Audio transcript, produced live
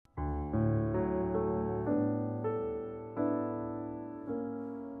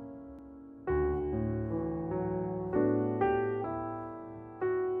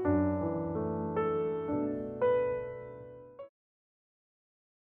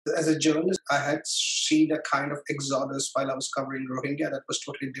as a journalist, I had seen a kind of exodus while I was covering Rohingya that was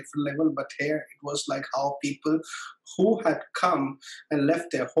totally different level. But here it was like how people who had come and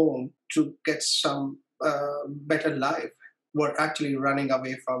left their home to get some better life were actually running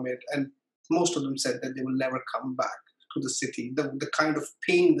away from it. And most of them said that they will never come back to the city. The kind of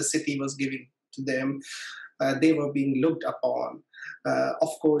pain the city was giving to them, they were being looked upon. Of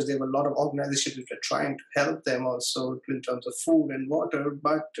course, there were a lot of organizations which were trying to help them also in terms of food and water,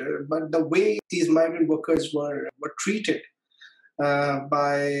 but the way these migrant workers were treated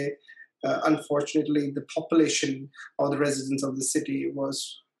by, unfortunately, the population or the residents of the city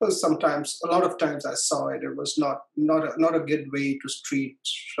was sometimes, a lot of times I saw it, it was not a good way to treat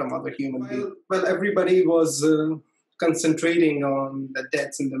some other human being. Well, everybody was concentrating on the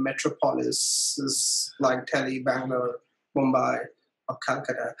deaths in the metropolises like Delhi, Bangalore, Mumbai, or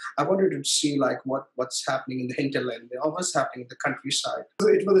Calcutta. I wanted to see like what's happening in the hinterland, or what's happening in the countryside. So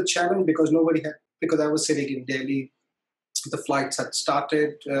it was a challenge because because I was sitting in Delhi, the flights had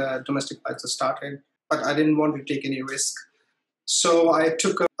started, domestic flights had started, but I didn't want to take any risk. So I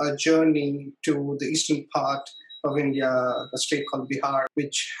took a journey to the eastern part of India, a state called Bihar,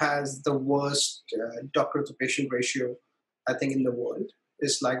 which has the worst doctor to patient ratio, I think, in the world.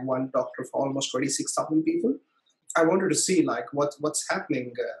 It's like one doctor for almost 26,000 people. I wanted to see like what's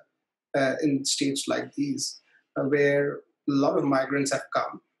happening in states like these, where a lot of migrants have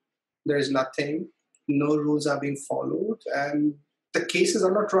come. There is nothing, no rules are being followed, and the cases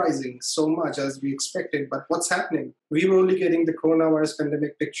are not rising so much as we expected. But what's happening? We were only getting the coronavirus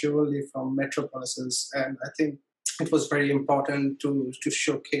pandemic picture only from metropolises, and I think it was very important to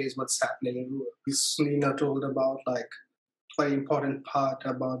showcase what's happening in rural. Nina told about like very important part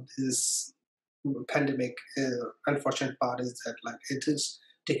about this pandemic. Unfortunate part is that like it is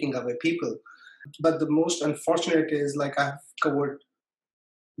taking away people. But the most unfortunate is like I've covered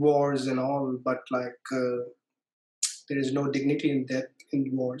wars and all, but like there is no dignity in death in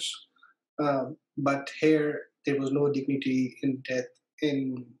wars. But here there was no dignity in death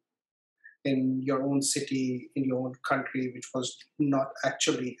in your own city, in your own country, which was not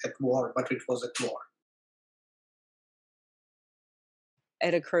actually at war, but it was at war.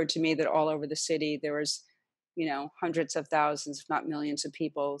 It occurred to me that all over the city there was, hundreds of thousands, if not millions of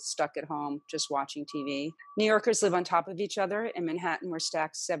people stuck at home just watching TV. New Yorkers live on top of each other. In Manhattan, we're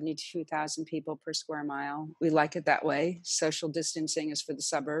stacked 72,000 people per square mile. We like it that way. Social distancing is for the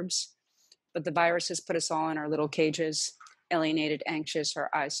suburbs. But the virus has put us all in our little cages, alienated, anxious, our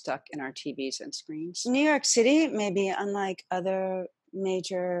eyes stuck in our TVs and screens. New York City, maybe unlike other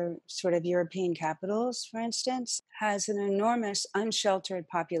major sort of European capitals, for instance, has an enormous unsheltered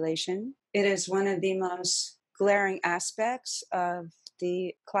population. It is one of the most glaring aspects of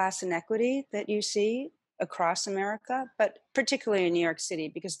the class inequity that you see across America, but particularly in New York City,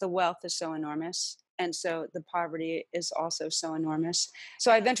 because the wealth is so enormous. And so the poverty is also so enormous.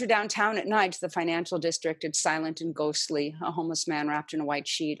 So I venture downtown at night to the financial district. It's silent and ghostly, a homeless man wrapped in a white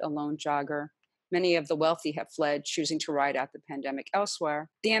sheet, a lone jogger. Many of the wealthy have fled, choosing to ride out the pandemic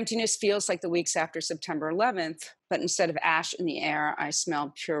elsewhere. The emptiness feels like the weeks after September 11th, but instead of ash in the air, I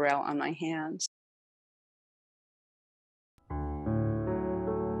smell Purell on my hands.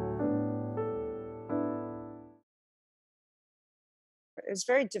 It's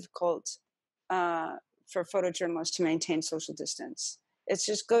very difficult for photojournalists to maintain social distance. It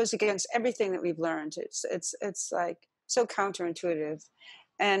just goes against everything that we've learned. It's like so counterintuitive,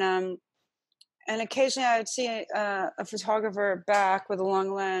 and occasionally I'd see a photographer back with a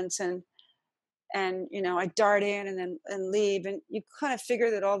long lens, and I'd dart in and leave, and you kind of figure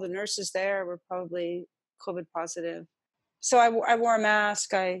that all the nurses there were probably COVID positive. So I wore a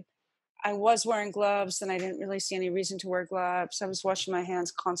mask. I was wearing gloves, and I didn't really see any reason to wear gloves. I was washing my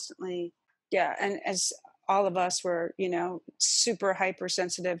hands constantly. Yeah, and as all of us were, super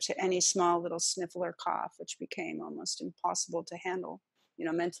hypersensitive to any small little sniffle or cough, which became almost impossible to handle,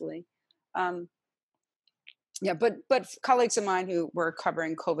 mentally. But colleagues of mine who were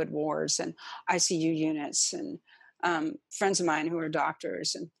covering COVID wards and ICU units, and friends of mine who are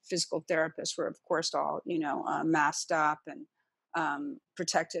doctors and physical therapists were, of course, all, masked up and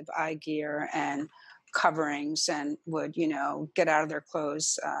protective eye gear and coverings, and would, get out of their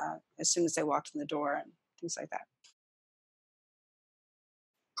clothes as soon as they walked in the door and things like that.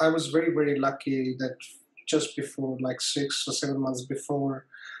 I was very, very lucky that just before, like 6 or 7 months before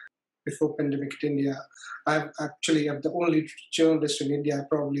pandemic hit India, I'm the only journalist in India,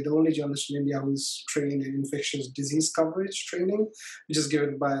 probably the only journalist in India who's trained in infectious disease coverage training, which is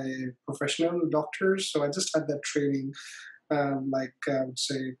given by professional doctors. So I just had that training, I would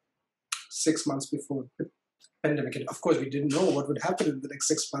say 6 months before pandemic. And of course, we didn't know what would happen in the next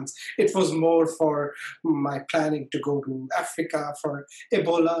 6 months. It was more for my planning to go to Africa for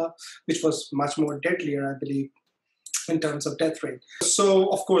Ebola, which was much more deadlier, I believe, in terms of death rate. So,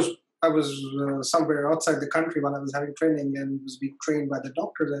 of course, I was somewhere outside the country while I was having training and was being trained by the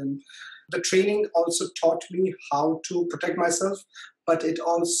doctors. And the training also taught me how to protect myself, but it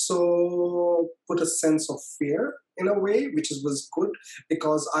also put a sense of fear in a way, which was good,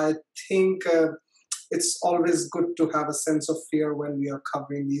 because I think it's always good to have a sense of fear when we are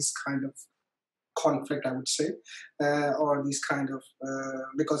covering these kind of conflict, I would say, or these kind of,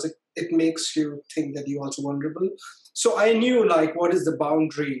 because it makes you think that you're also vulnerable. So I knew like what is the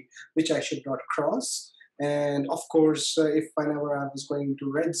boundary which I should not cross. And of course, if whenever I was going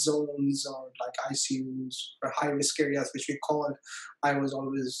to red zones or like ICUs or high risk areas, which we called, I was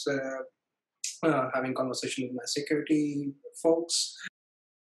always having conversation with my security folks.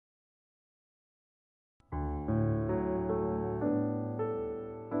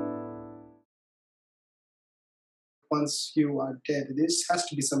 Once you are dead, there has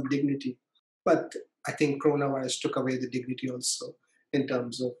to be some dignity. But I think coronavirus took away the dignity also in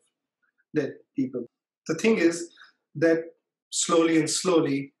terms of dead people. The thing is that slowly and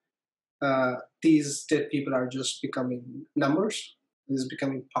slowly, these dead people are just becoming numbers. It is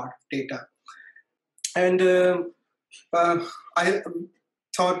becoming part of data. And I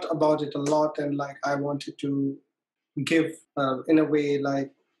thought about it a lot, and like I wanted to give, in a way,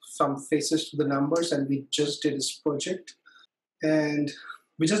 like some faces to the numbers. And we just did this project. And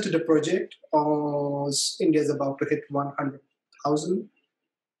we just did a project. India is about to hit 100,000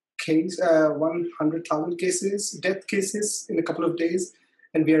 100,000 cases, death cases in a couple of days.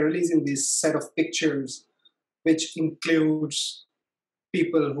 And we are releasing this set of pictures, which includes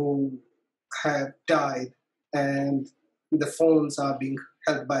people who have died, and the phones are being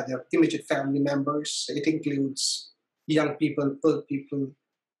held by their immediate family members. It includes young people, old people,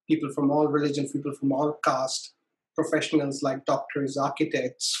 people from all religions, people from all caste, professionals like doctors,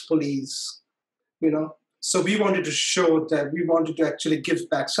 architects, police, So we wanted to show that we wanted to actually give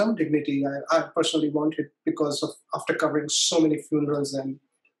back some dignity. I personally wanted, because of after covering so many funerals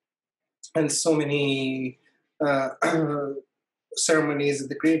and so many uh, ceremonies at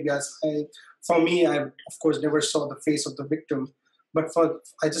the graveyards. For me, I of course never saw the face of the victim, but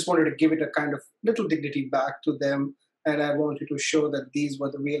I just wanted to give it a kind of little dignity back to them, and I wanted to show that these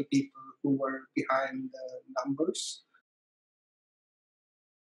were the real people who were behind the numbers.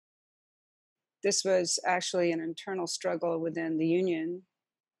 This was actually an internal struggle within the union,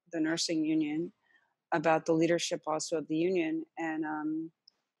 the nursing union, about the leadership also of the union. And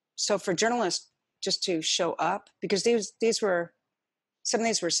so for journalists just to show up, because some of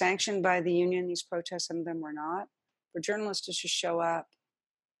these were sanctioned by the union, these protests, some of them were not. For journalists to just show up,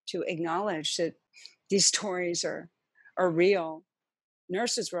 to acknowledge that these stories are real.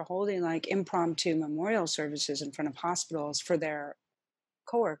 Nurses were holding like impromptu memorial services in front of hospitals for their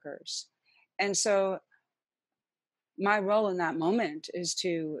coworkers. And so my role in that moment is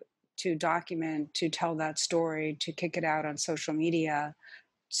to document, to tell that story, to kick it out on social media,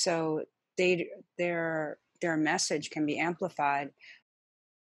 so their message can be amplified.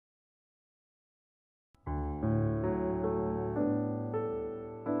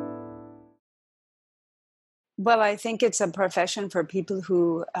 Well, I think it's a profession for people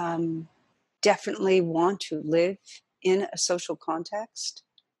who definitely want to live in a social context,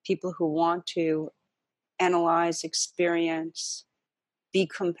 people who want to analyze, experience, be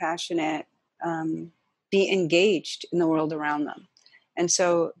compassionate, be engaged in the world around them. And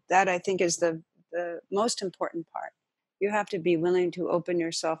so that, I think, is the most important part. You have to be willing to open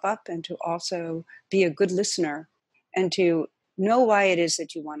yourself up and to also be a good listener and to know why it is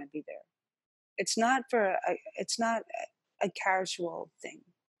that you want to be there. It's not a casual thing.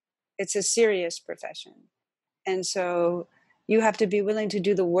 It's a serious profession. And so you have to be willing to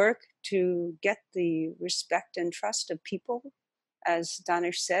do the work to get the respect and trust of people. As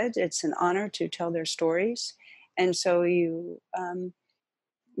Danish said, it's an honor to tell their stories. And so you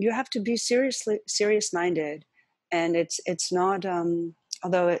have to be serious-minded. And it's not,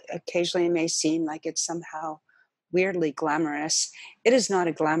 although it occasionally may seem like it's somehow weirdly glamorous, it is not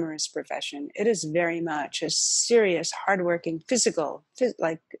a glamorous profession. It is very much a serious, hardworking,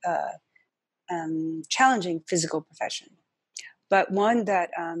 challenging physical profession, but one that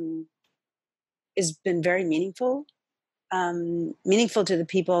has been very meaningful to the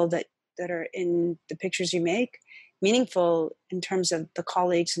people that are in the pictures you make, meaningful in terms of the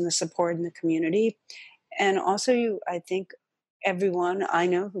colleagues and the support in the community. And also, I think everyone I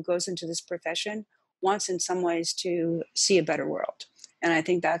know who goes into this profession wants in some ways to see a better world. And I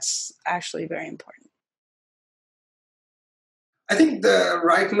think that's actually very important. I think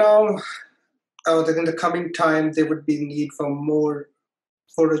right now, in the coming time, there would be need for more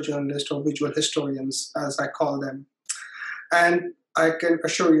photojournalists or visual historians, as I call them. And I can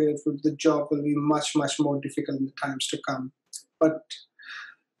assure you the job will be much, much more difficult in the times to come. But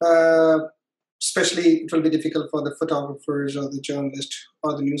especially it will be difficult for the photographers or the journalists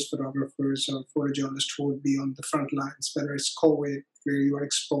or the news photographers or photojournalists who would be on the front lines, whether it's COVID, where you are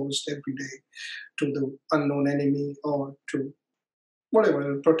exposed every day to the unknown enemy or to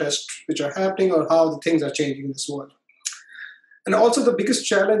whatever protests which are happening or how the things are changing in this world. And also the biggest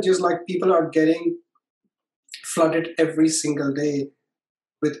challenge is like people are getting flooded every single day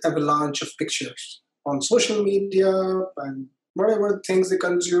with avalanche of pictures on social media and whatever things they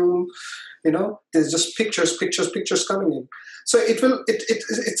consume. There's just pictures coming in. So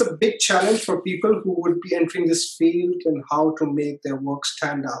it's a big challenge for people who would be entering this field and how to make their work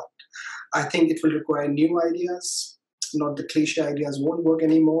stand out. I think it will require new ideas. Not the cliche ideas won't work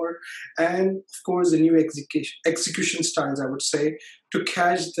anymore. And of course, the new execution styles, I would say, to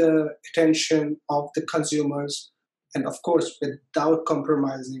catch the attention of the consumers, and of course, without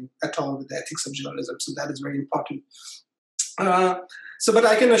compromising at all with the ethics of journalism. So that is very important. But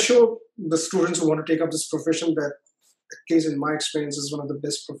I can assure the students who want to take up this profession that, at least in my experience, is one of the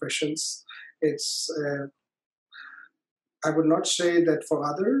best professions. It's I would not say that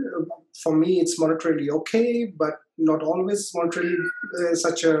for me, it's monetarily okay, but not always monetarily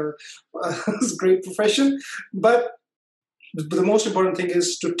such a great profession. But the most important thing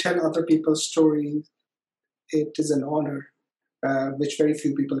is to tell other people's stories. It is an honor, which very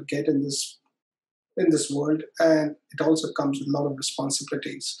few people get in this world, and it also comes with a lot of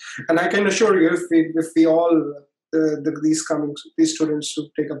responsibilities. And I can assure you, if we all these students who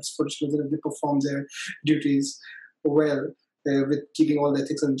take up this position, if they perform their duties well, with keeping all the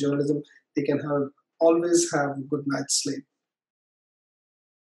ethics and journalism, they can always have a good night's sleep.